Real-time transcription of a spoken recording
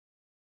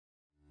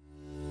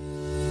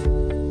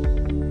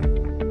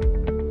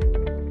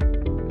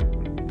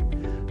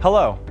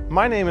Hello,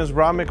 my name is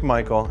Rob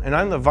McMichael and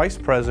I'm the Vice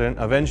President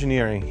of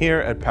Engineering here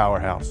at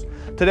Powerhouse.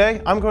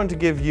 Today I'm going to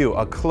give you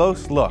a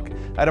close look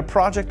at a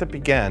project that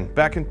began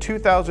back in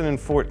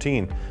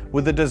 2014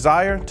 with the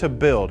desire to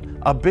build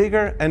a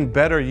bigger and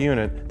better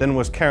unit than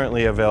was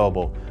currently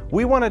available.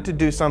 We wanted to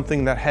do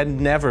something that had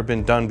never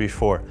been done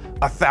before,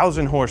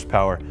 1,000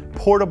 horsepower,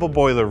 portable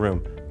boiler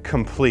room,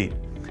 complete.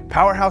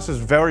 Powerhouse is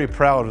very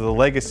proud of the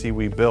legacy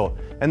we built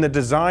and the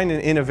design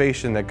and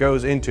innovation that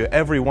goes into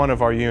every one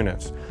of our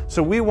units.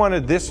 So we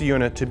wanted this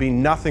unit to be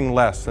nothing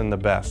less than the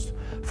best.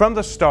 From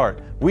the start,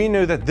 we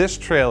knew that this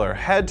trailer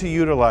had to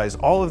utilize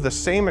all of the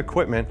same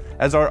equipment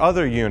as our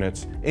other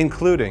units,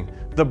 including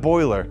the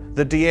boiler,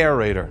 the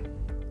Deaerator,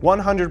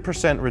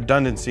 100%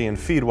 redundancy in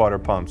feed water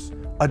pumps,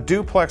 a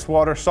Duplex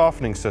water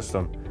softening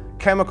system,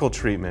 chemical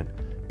treatment,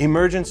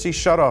 emergency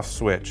shutoff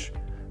switch,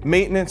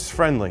 maintenance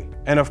friendly,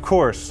 and of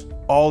course,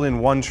 all in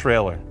one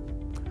trailer.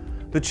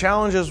 The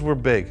challenges were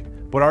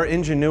big, but our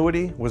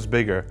ingenuity was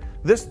bigger.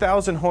 This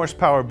 1,000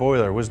 horsepower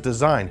boiler was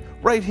designed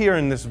right here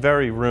in this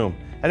very room,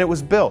 and it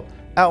was built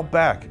out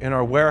back in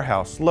our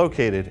warehouse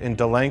located in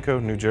Delanco,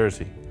 New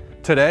Jersey.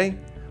 Today,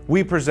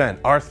 we present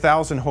our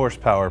 1,000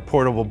 horsepower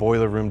portable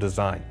boiler room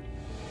design.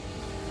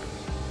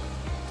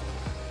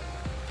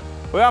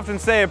 We often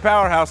say at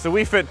Powerhouse that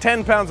we fit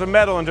 10 pounds of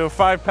metal into a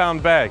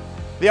 5-pound bag.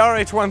 The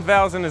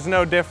RH1000 is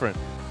no different.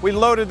 We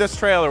loaded this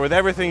trailer with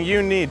everything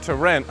you need to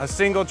rent a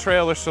single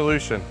trailer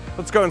solution.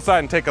 Let's go inside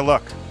and take a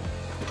look.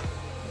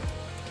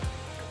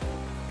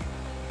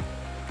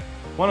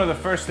 One of the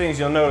first things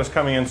you'll notice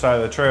coming inside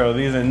the trailer are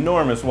these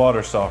enormous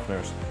water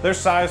softeners. They're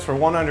sized for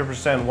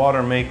 100%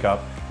 water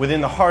makeup within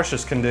the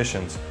harshest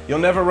conditions. You'll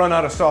never run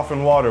out of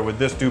softened water with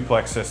this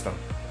Duplex system.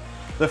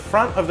 The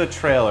front of the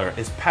trailer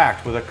is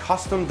packed with a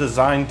custom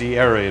designed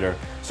Deaerator,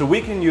 so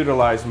we can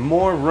utilize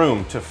more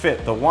room to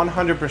fit the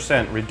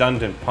 100%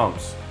 redundant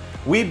pumps.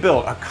 We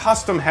built a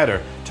custom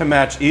header to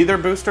match either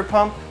booster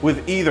pump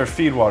with either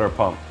feed water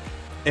pump.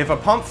 If a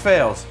pump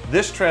fails,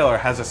 this trailer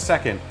has a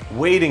second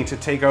waiting to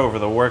take over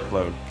the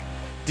workload.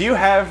 Do you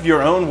have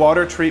your own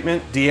water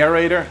treatment,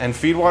 Deaerator, and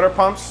feed water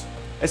pumps?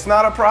 It's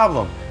not a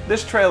problem.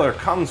 This trailer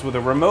comes with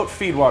a remote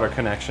feed water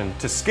connection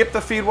to skip the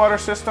feed water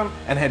system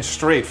and head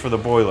straight for the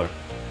boiler.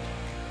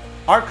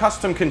 Our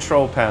custom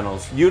control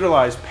panels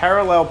utilize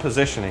parallel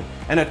positioning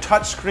and a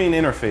touchscreen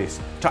interface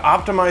to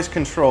optimize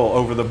control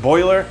over the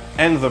boiler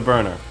and the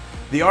burner.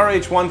 The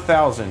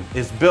RH1000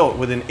 is built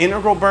with an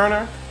integral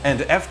burner and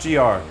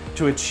FGR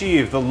to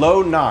achieve the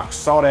low NOx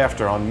sought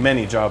after on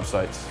many job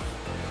sites.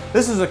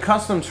 This is a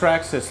custom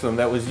track system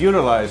that was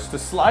utilized to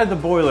slide the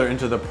boiler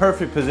into the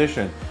perfect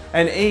position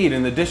and aid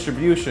in the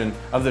distribution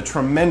of the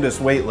tremendous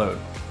weight load.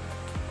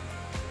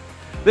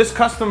 This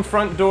custom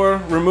front door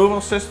removal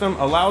system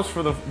allows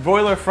for the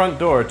boiler front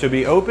door to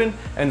be open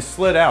and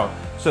slid out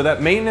so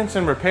that maintenance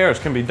and repairs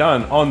can be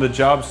done on the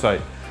job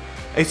site.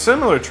 A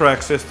similar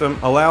track system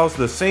allows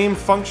the same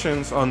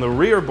functions on the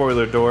rear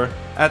boiler door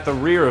at the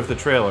rear of the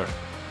trailer.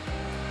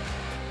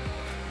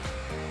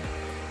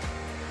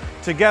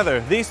 Together,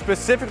 these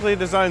specifically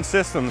designed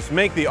systems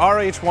make the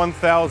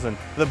RH1000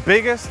 the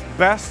biggest,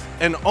 best,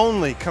 and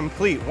only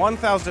complete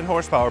 1,000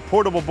 horsepower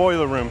portable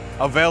boiler room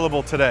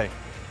available today.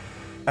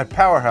 At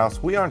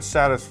Powerhouse, we aren't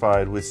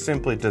satisfied with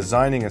simply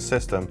designing a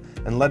system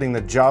and letting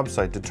the job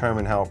site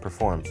determine how it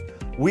performs.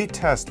 We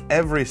test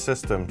every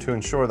system to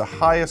ensure the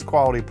highest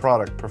quality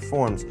product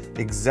performs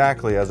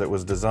exactly as it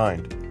was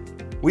designed.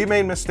 We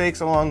made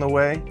mistakes along the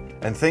way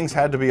and things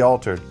had to be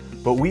altered,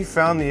 but we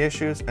found the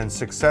issues and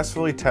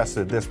successfully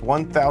tested this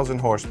 1,000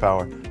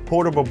 horsepower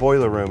portable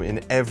boiler room in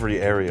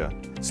every area.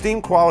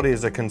 Steam quality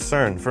is a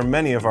concern for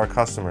many of our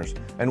customers,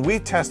 and we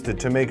tested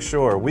to make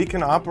sure we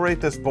can operate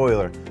this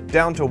boiler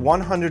down to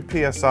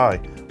 100 psi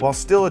while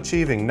still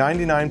achieving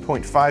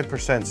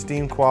 99.5%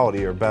 steam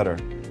quality or better.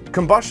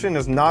 Combustion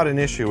is not an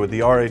issue with the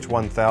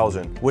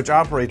RH1000, which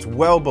operates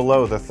well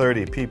below the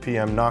 30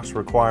 ppm NOx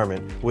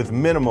requirement with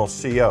minimal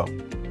CO.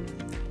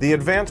 The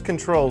advanced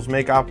controls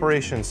make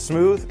operation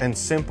smooth and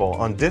simple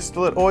on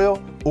distillate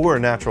oil or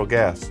natural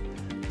gas.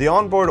 The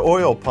onboard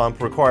oil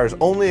pump requires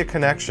only a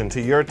connection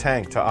to your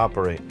tank to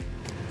operate.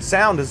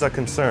 Sound is a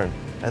concern,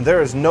 and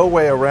there is no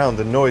way around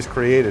the noise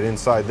created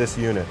inside this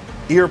unit.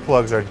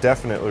 Earplugs are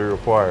definitely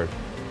required.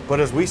 But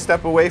as we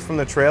step away from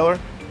the trailer,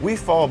 we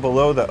fall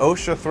below the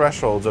OSHA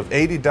thresholds of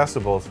 80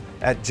 decibels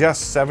at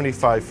just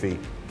 75 feet.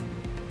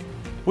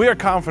 We are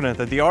confident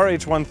that the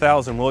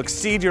RH1000 will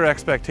exceed your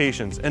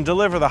expectations and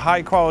deliver the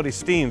high-quality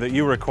steam that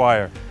you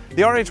require.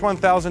 The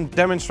RH1000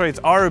 demonstrates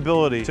our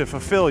ability to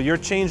fulfill your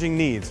changing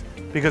needs,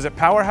 because at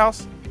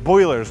Powerhouse,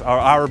 boilers are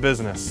our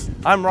business.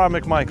 I'm Rob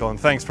McMichael, and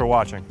thanks for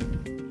watching.